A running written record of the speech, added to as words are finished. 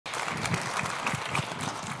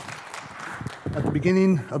At the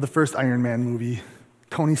beginning of the first Iron Man movie,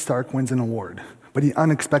 Tony Stark wins an award, but he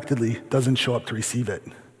unexpectedly doesn't show up to receive it.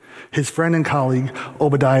 His friend and colleague,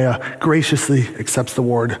 Obadiah, graciously accepts the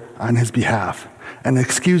award on his behalf and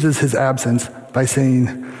excuses his absence by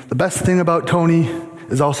saying, "The best thing about Tony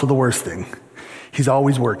is also the worst thing. He's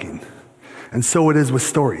always working." And so it is with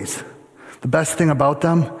stories. The best thing about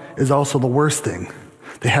them is also the worst thing.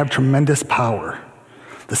 They have tremendous power.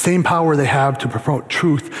 The same power they have to promote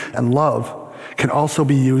truth and love can also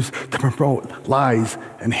be used to promote lies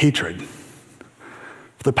and hatred.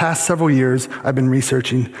 For the past several years, I've been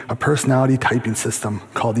researching a personality typing system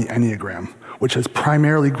called the Enneagram, which has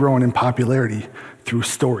primarily grown in popularity through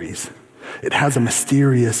stories. It has a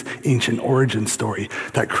mysterious ancient origin story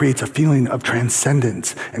that creates a feeling of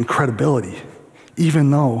transcendence and credibility,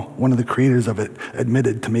 even though one of the creators of it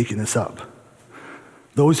admitted to making this up.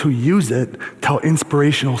 Those who use it tell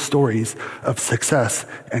inspirational stories of success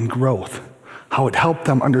and growth, how it helped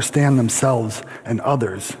them understand themselves and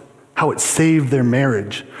others, how it saved their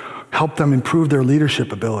marriage, helped them improve their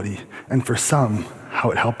leadership ability, and for some, how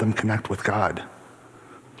it helped them connect with God.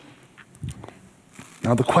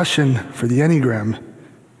 Now, the question for the Enneagram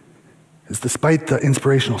is, despite the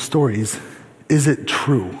inspirational stories, is it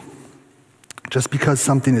true? Just because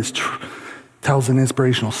something tells an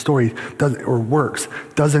inspirational story or works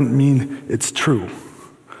doesn't mean it's true.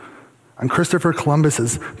 On Christopher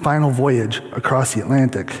Columbus's final voyage across the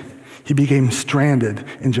Atlantic, he became stranded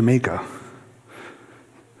in Jamaica.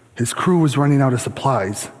 His crew was running out of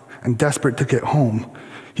supplies, and desperate to get home,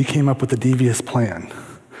 he came up with a devious plan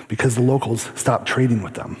because the locals stopped trading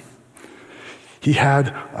with them. He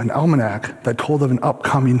had an almanac that told of an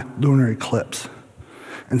upcoming lunar eclipse.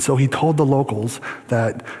 And so he told the locals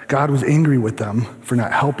that God was angry with them for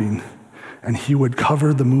not helping, and he would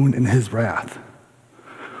cover the moon in his wrath.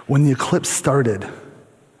 When the eclipse started,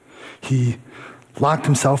 he locked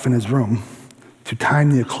himself in his room to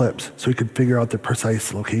time the eclipse so he could figure out the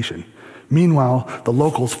precise location. Meanwhile, the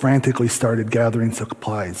locals frantically started gathering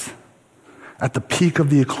supplies. At the peak of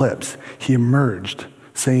the eclipse, he emerged,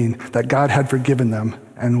 saying that God had forgiven them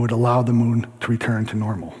and would allow the moon to return to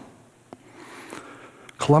normal.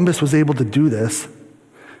 Columbus was able to do this,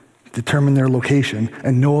 determine their location,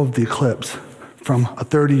 and know of the eclipse from a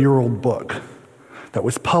 30-year-old book that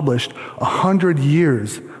was published 100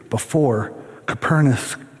 years before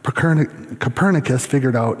Copernicus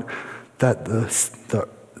figured out that the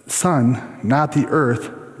sun, not the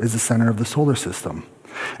earth, is the center of the solar system.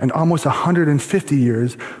 And almost 150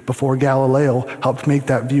 years before Galileo helped make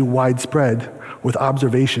that view widespread with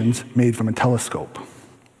observations made from a telescope.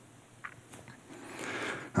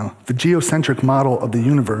 Now, the geocentric model of the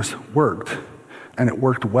universe worked, and it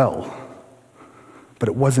worked well, but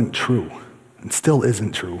it wasn't true, and still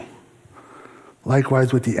isn't true.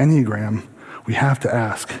 Likewise, with the Enneagram, we have to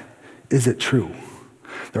ask, is it true?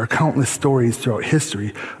 There are countless stories throughout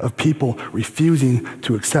history of people refusing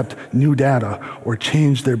to accept new data or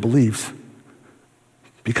change their beliefs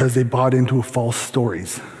because they bought into false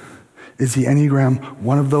stories. Is the Enneagram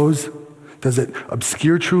one of those? Does it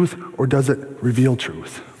obscure truth or does it reveal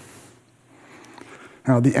truth?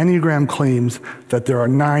 Now, the Enneagram claims that there are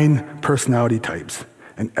 9 personality types,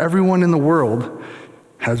 and everyone in the world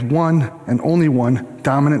has one and only one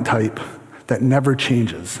dominant type that never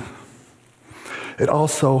changes. It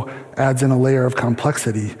also adds in a layer of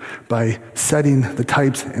complexity by setting the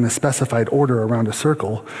types in a specified order around a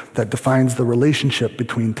circle that defines the relationship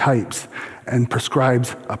between types and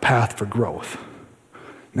prescribes a path for growth.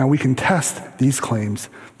 Now, we can test these claims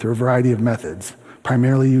through a variety of methods,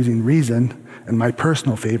 primarily using reason, and my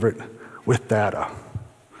personal favorite, with data.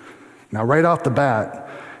 Now, right off the bat,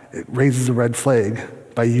 it raises a red flag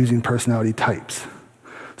by using personality types.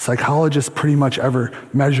 Psychologists pretty much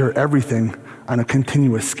measure everything on a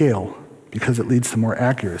continuous scale because it leads to more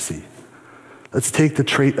accuracy. Let's take the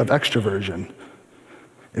trait of extroversion.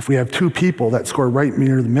 If we have 2 people that score right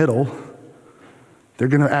near the middle, they're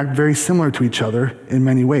going to act very similar to each other in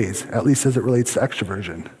many ways, at least as it relates to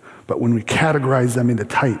extroversion. But when we categorize them into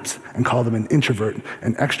types and call them an introvert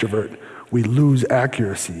and extrovert, we lose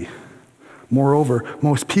accuracy. Moreover,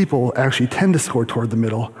 most people actually tend to score toward the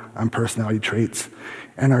middle on personality traits,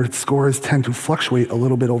 and our scores tend to fluctuate a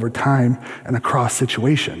little bit over time and across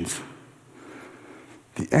situations.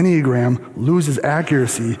 The Enneagram loses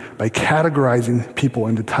accuracy by categorizing people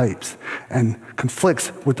into types and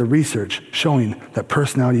conflicts with the research showing that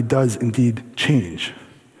personality does indeed change.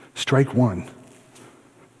 Strike one.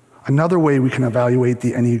 Another way we can evaluate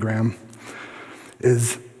the Enneagram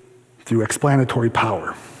is through explanatory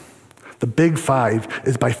power. The Big Five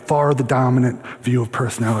is by far the dominant view of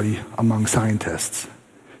personality among scientists.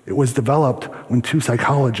 It was developed when two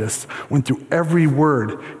psychologists went through every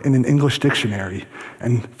word in an English dictionary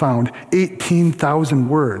and found 18,000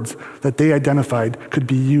 words that they identified could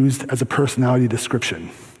be used as a personality description.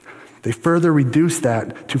 They further reduced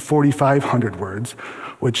that to 4,500 words,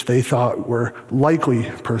 which they thought were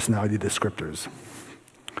likely personality descriptors.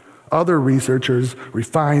 Other researchers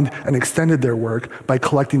refined and extended their work by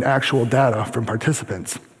collecting actual data from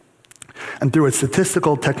participants. And through a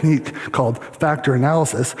statistical technique called factor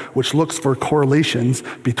analysis, which looks for correlations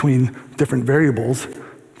between different variables,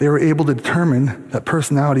 they were able to determine that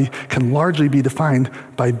personality can largely be defined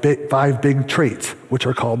by 5 big traits, which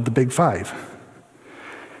are called the Big Five.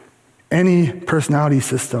 Any personality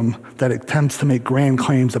system that attempts to make grand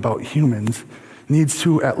claims about humans needs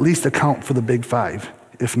to at least account for the Big Five,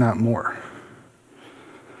 if not more.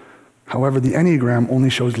 However, the Enneagram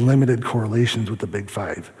only shows limited correlations with the Big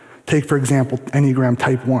Five. Take, for example, Enneagram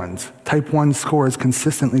Type 1s. Type 1 scores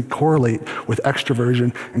consistently correlate with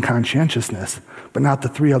extroversion and conscientiousness, but not the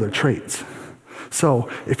 3 other traits. So,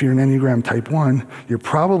 if you're an Enneagram Type 1, you're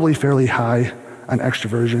probably fairly high on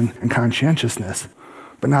extroversion and conscientiousness,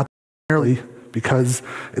 but not primarily because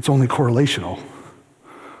it's only correlational.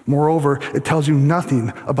 Moreover, it tells you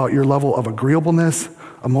nothing about your level of agreeableness,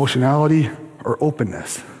 emotionality, or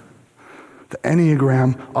openness. The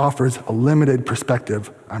Enneagram offers a limited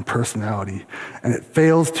perspective on personality, and it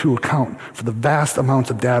fails to account for the vast amounts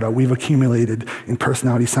of data we've accumulated in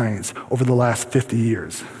personality science over the last 50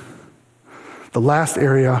 years. The last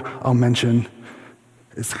area I'll mention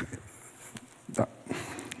is,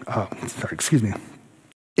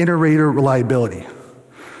 iterator reliability.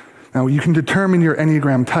 Now, you can determine your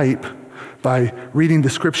Enneagram type by reading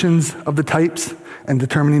descriptions of the types and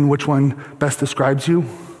determining which one best describes you.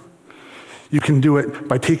 You can do it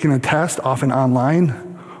by taking a test, often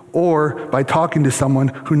online, or by talking to someone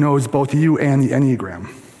who knows both you and the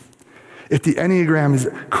Enneagram. If the Enneagram is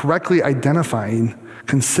correctly identifying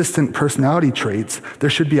consistent personality traits, there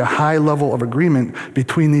should be a high level of agreement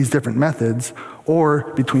between these different methods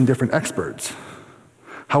or between different experts.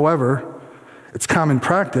 However, it's common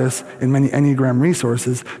practice in many Enneagram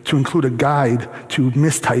resources to include a guide to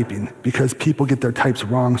mistyping because people get their types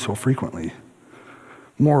wrong so frequently.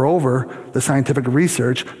 Moreover, the scientific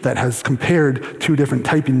research that has compared 2 different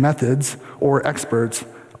typing methods or experts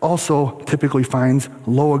also typically finds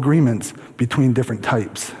low agreements between different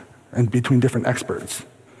types and between different experts.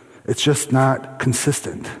 It's just not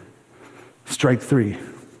consistent. Strike 3.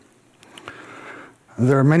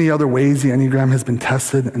 There are many other ways the Enneagram has been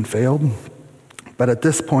tested and failed, but at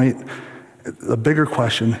this point, the bigger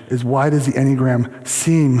question is, why does the Enneagram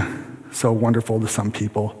seem so wonderful to some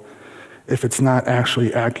people if it's not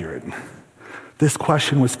actually accurate? This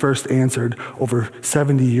question was first answered over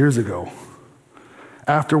 70 years ago.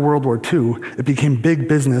 After World War II, it became big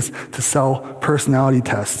business to sell personality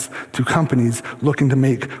tests to companies looking to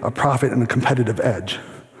make a profit and a competitive edge.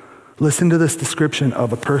 Listen to this description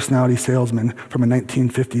of a personality salesman from a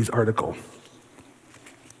 1950s article.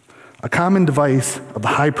 A common device of the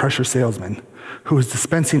high-pressure salesman who is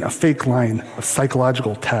dispensing a fake line of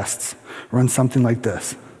psychological tests runs something like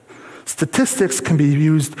this. Statistics can be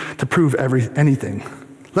used to prove anything.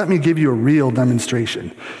 Let me give you a real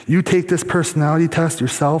demonstration. You take this personality test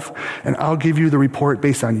yourself, and I'll give you the report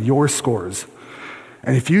based on your scores.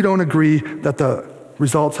 And if you don't agree that the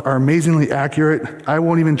results are amazingly accurate, I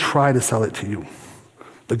won't even try to sell it to you.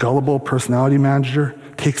 The gullible personality manager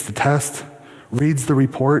takes the test, reads the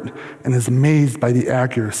report, and is amazed by the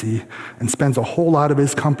accuracy and spends a whole lot of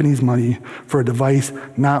his company's money for a device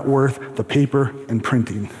not worth the paper and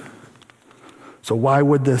printing. So why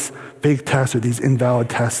would this fake test or these invalid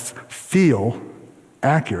tests feel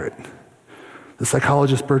accurate? The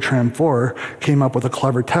psychologist Bertram Forer came up with a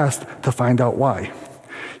clever test to find out why.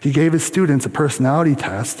 He gave his students a personality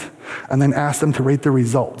test and then asked them to rate the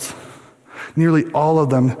results. Nearly all of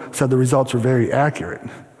them said the results were very accurate,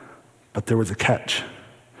 but there was a catch.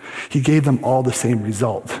 He gave them all the same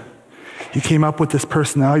result. He came up with this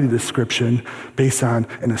personality description based on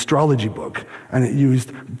an astrology book, and it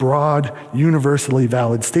used broad, universally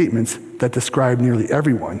valid statements that described nearly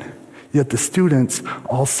everyone. Yet the students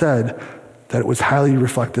all said that it was highly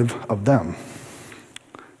reflective of them.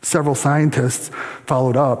 Several scientists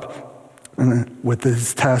followed up with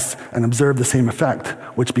this test and observed the same effect,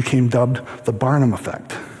 which became dubbed the Barnum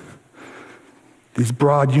effect. These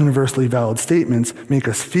broad, universally valid statements make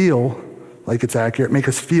us feel like it's accurate, make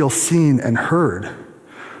us feel seen and heard.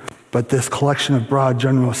 But this collection of broad,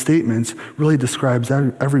 general statements really describes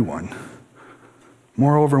everyone.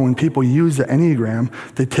 Moreover, when people use the Enneagram,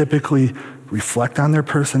 they typically reflect on their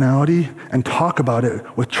personality and talk about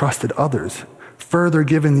it with trusted others. further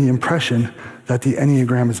giving the impression that the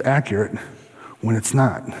Enneagram is accurate when it's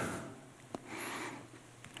not.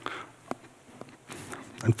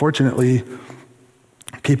 Unfortunately,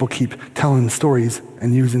 people keep telling stories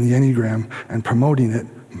and using the Enneagram and promoting it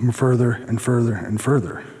further and further and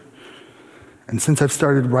further. And since I've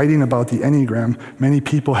started writing about the Enneagram, many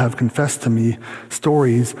people have confessed to me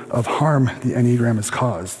stories of harm the Enneagram has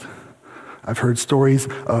caused. I've heard stories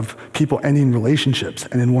of people ending relationships,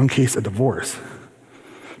 and in one case, a divorce.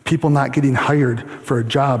 People not getting hired for a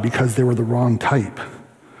job because they were the wrong type.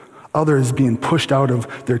 Others being pushed out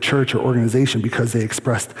of their church or organization because they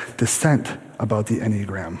expressed dissent about the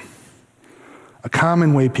Enneagram. A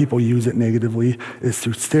common way people use it negatively is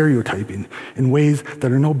through stereotyping in ways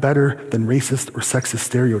that are no better than racist or sexist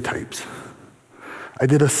stereotypes. I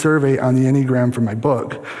did a survey on the Enneagram for my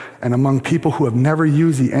book, and among people who have never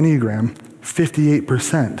used the Enneagram,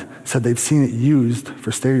 58% said they've seen it used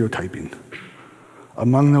for stereotyping.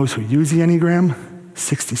 Among those who use the Enneagram,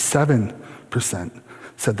 67%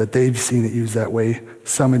 said that they've seen it used that way,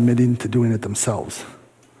 some admitting to doing it themselves.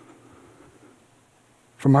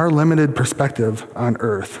 From our limited perspective on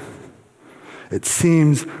Earth, it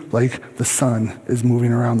seems like the sun is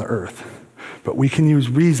moving around the Earth, but we can use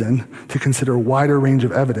reason to consider a wider range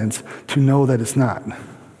of evidence to know that it's not.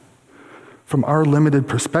 From our limited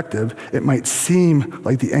perspective, it might seem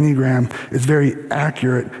like the Enneagram is very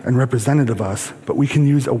accurate and representative of us, but we can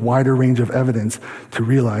use a wider range of evidence to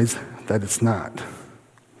realize that it's not.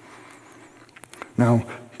 Now,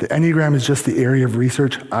 the Enneagram is just the area of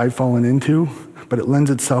research I've fallen into, but it lends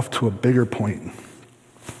itself to a bigger point.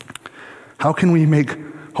 How can we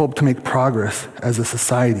hope to make progress as a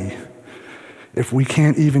society if we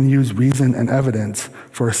can't even use reason and evidence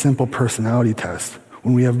for a simple personality test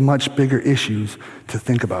when we have much bigger issues to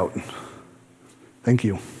think about? Thank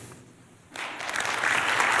you.